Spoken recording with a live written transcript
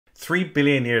3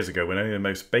 billion years ago, when only the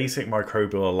most basic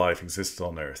microbial life existed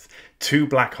on Earth, two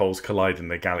black holes collided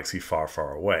in a galaxy far,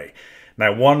 far away.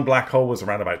 Now, one black hole was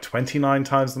around about 29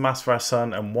 times the mass of our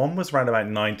Sun, and one was around about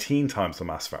 19 times the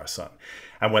mass of our Sun.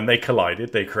 And when they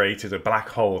collided, they created a black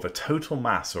hole of a total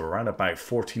mass of around about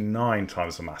 49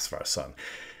 times the mass of our Sun.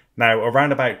 Now,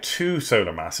 around about 2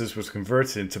 solar masses was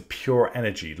converted into pure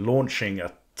energy, launching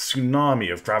a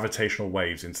tsunami of gravitational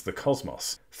waves into the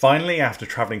cosmos. Finally, after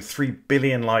travelling 3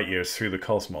 billion light years through the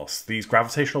cosmos, these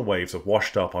gravitational waves have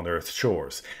washed up on Earth's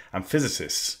shores, and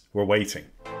physicists were waiting.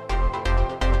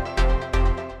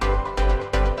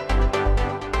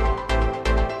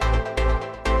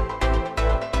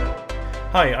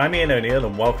 Hi, I'm Ian O'Neill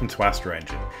and welcome to Astro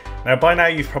Engine. Now, by now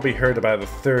you've probably heard about the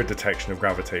third detection of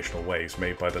gravitational waves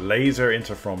made by the Laser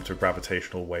Interferometer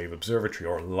Gravitational Wave Observatory,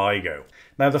 or LIGO.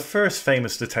 Now, the first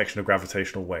famous detection of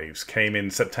gravitational waves came in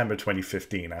September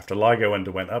 2015 after LIGO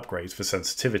underwent upgrades for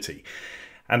sensitivity.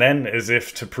 And then, as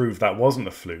if to prove that wasn't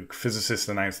a fluke, physicists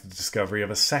announced the discovery of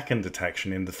a second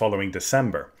detection in the following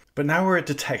December. But now we're at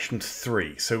detection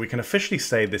 3, so we can officially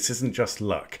say this isn't just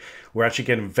luck. We're actually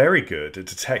getting very good at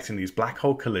detecting these black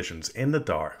hole collisions in the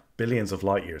dark, billions of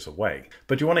light years away.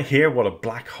 But do you want to hear what a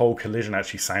black hole collision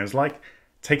actually sounds like?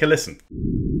 Take a listen.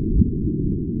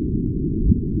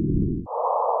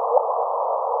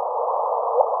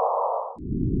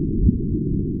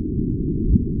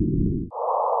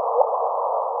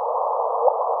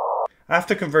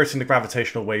 After converting the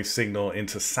gravitational wave signal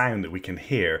into sound that we can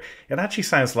hear, it actually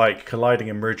sounds like colliding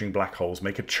emerging black holes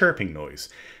make a chirping noise.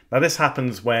 Now, this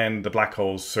happens when the black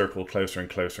holes circle closer and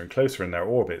closer and closer in their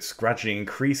orbits, gradually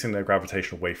increasing their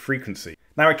gravitational wave frequency.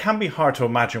 Now, it can be hard to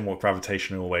imagine what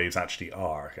gravitational waves actually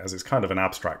are, as it's kind of an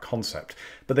abstract concept,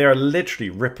 but they are literally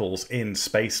ripples in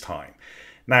space-time.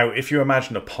 Now, if you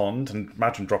imagine a pond, and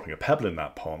imagine dropping a pebble in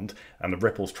that pond, and the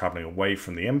ripples travelling away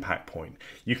from the impact point,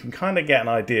 you can kind of get an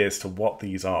idea as to what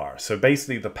these are. So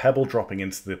basically, the pebble dropping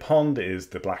into the pond is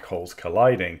the black holes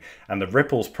colliding, and the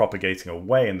ripples propagating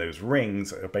away in those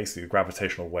rings are basically the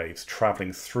gravitational waves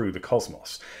travelling through the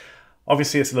cosmos.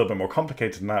 Obviously, it's a little bit more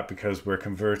complicated than that because we're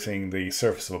converting the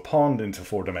surface of a pond into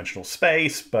four-dimensional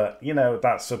space, but, you know,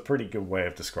 that's a pretty good way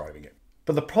of describing it.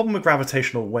 But the problem with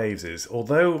gravitational waves is,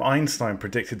 although Einstein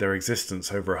predicted their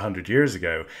existence over 100 years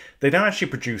ago, they don't actually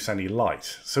produce any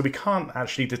light. So we can't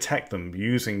actually detect them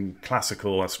using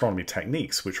classical astronomy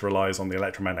techniques, which relies on the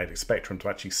electromagnetic spectrum to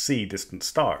actually see distant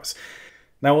stars.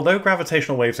 Now, although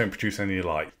gravitational waves don't produce any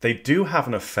light, they do have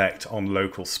an effect on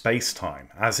local space-time,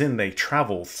 as in they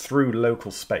travel through local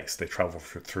space. They travel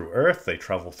through Earth, they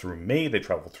travel through me, they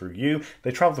travel through you, they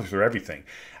travel through everything.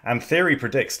 And theory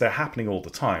predicts they're happening all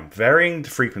the time. Varying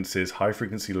frequencies, high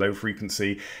frequency, low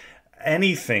frequency,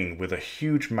 anything with a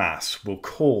huge mass will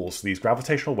cause these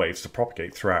gravitational waves to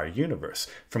propagate through our universe.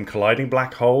 From colliding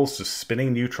black holes to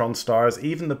spinning neutron stars,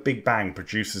 even the Big Bang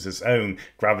produces its own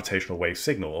gravitational wave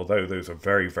signal, although those are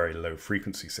very, very low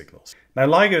frequency signals. Now,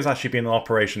 LIGO has actually been in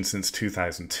operation since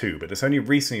 2002, but it's only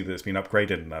recently that it's been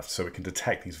upgraded enough so it can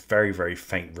detect these very, very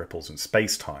faint ripples in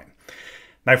space-time.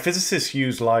 Now, physicists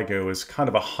use LIGO as kind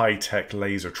of a high-tech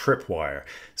laser tripwire.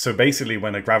 So basically,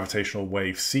 when a gravitational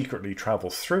wave secretly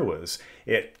travels through us,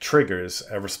 it triggers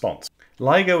a response.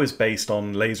 LIGO is based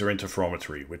on laser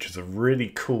interferometry, which is a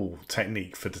really cool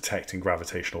technique for detecting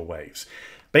gravitational waves.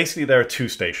 Basically, there are two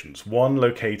stations, one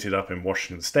located up in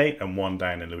Washington State and one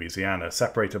down in Louisiana,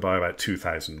 separated by about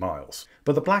 2,000 miles.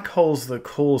 But the black holes that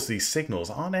cause these signals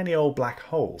aren't any old black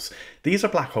holes. These are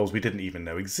black holes we didn't even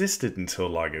know existed until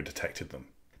LIGO detected them.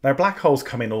 Now, black holes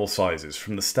come in all sizes,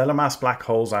 from the stellar mass black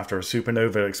holes after a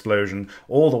supernova explosion,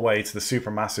 all the way to the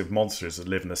supermassive monsters that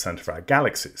live in the centre of our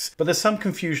galaxies. But there's some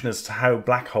confusion as to how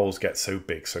black holes get so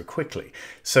big so quickly.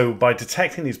 So by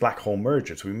detecting these black hole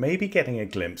mergers, we may be getting a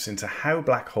glimpse into how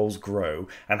black holes grow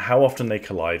and how often they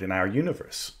collide in our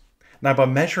universe. Now, by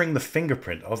measuring the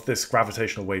fingerprint of this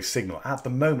gravitational wave signal at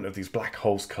the moment of these black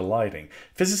holes colliding,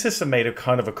 physicists have made a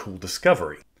kind of a cool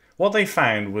discovery. What they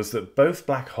found was that both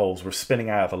black holes were spinning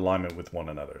out of alignment with one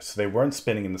another, so they weren't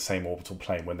spinning in the same orbital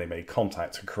plane when they made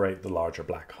contact to create the larger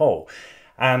black hole.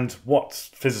 And what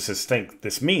physicists think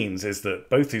this means is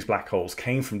that both these black holes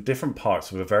came from different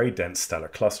parts of a very dense stellar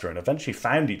cluster and eventually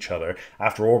found each other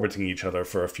after orbiting each other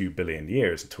for a few billion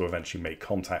years to eventually make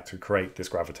contact to create this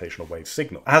gravitational wave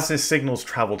signal. As this signal's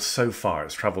travelled so far,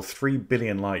 it's travelled 3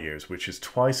 billion light years, which is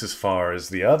twice as far as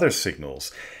the other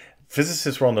signals.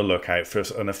 Physicists were on the lookout for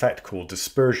an effect called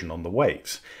dispersion on the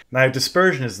waves. Now,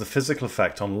 dispersion is the physical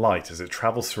effect on light as it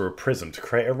travels through a prism to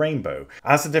create a rainbow.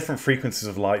 As the different frequencies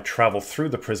of light travel through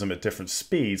the prism at different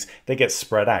speeds, they get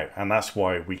spread out, and that's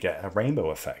why we get a rainbow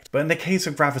effect. But in the case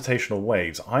of gravitational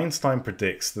waves, Einstein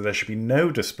predicts that there should be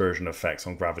no dispersion effects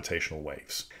on gravitational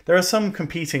waves. There are some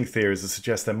competing theories that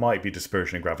suggest there might be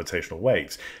dispersion in gravitational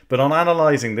waves, but on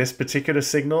analysing this particular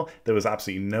signal, there was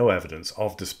absolutely no evidence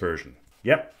of dispersion.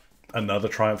 Yep. Another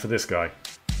triumph for this guy.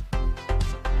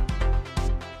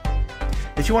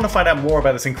 If you want to find out more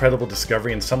about this incredible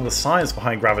discovery and some of the science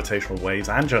behind gravitational waves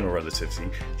and general relativity,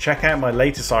 check out my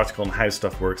latest article on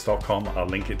howstuffworks.com, I'll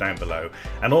link it down below,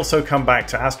 and also come back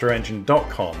to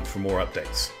astroengine.com for more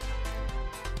updates.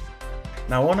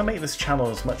 Now, I want to make this channel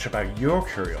as much about your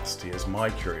curiosity as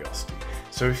my curiosity.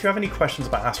 So if you have any questions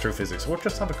about astrophysics or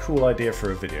just have a cool idea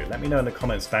for a video, let me know in the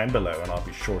comments down below and I'll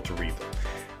be sure to read them.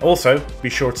 Also, be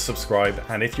sure to subscribe,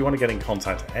 and if you want to get in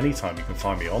contact at any time, you can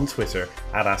find me on Twitter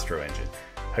 @AstroEngine.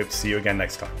 Hope to see you again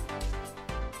next time.